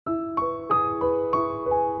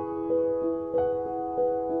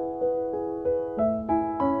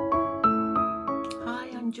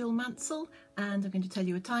Mansell, and I'm going to tell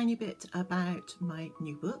you a tiny bit about my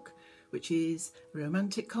new book, which is a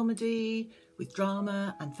romantic comedy with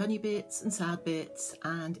drama and funny bits and sad bits,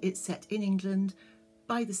 and it's set in England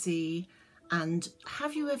by the sea. And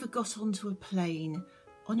have you ever got onto a plane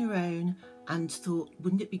on your own and thought,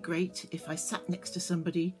 wouldn't it be great if I sat next to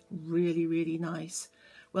somebody really, really nice?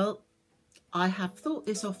 Well, I have thought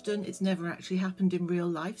this often. It's never actually happened in real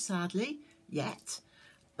life, sadly, yet.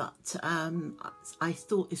 But I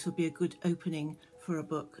thought this would be a good opening for a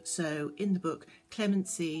book. So in the book,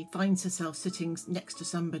 Clemency finds herself sitting next to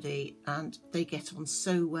somebody and they get on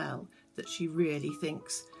so well that she really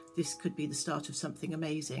thinks this could be the start of something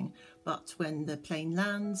amazing. But when the plane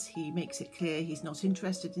lands, he makes it clear he's not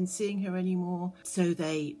interested in seeing her anymore. So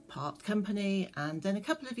they part company, and then a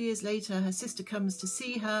couple of years later, her sister comes to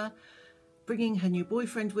see her, bringing her new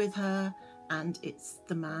boyfriend with her, and it's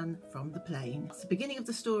the man from the plane. It's the beginning of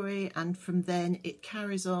the story, and from then it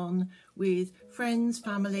carries on with friends,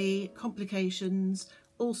 family, complications,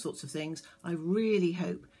 all sorts of things. I really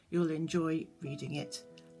hope you'll enjoy reading it.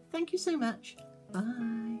 Thank you so much.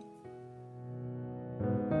 Bye.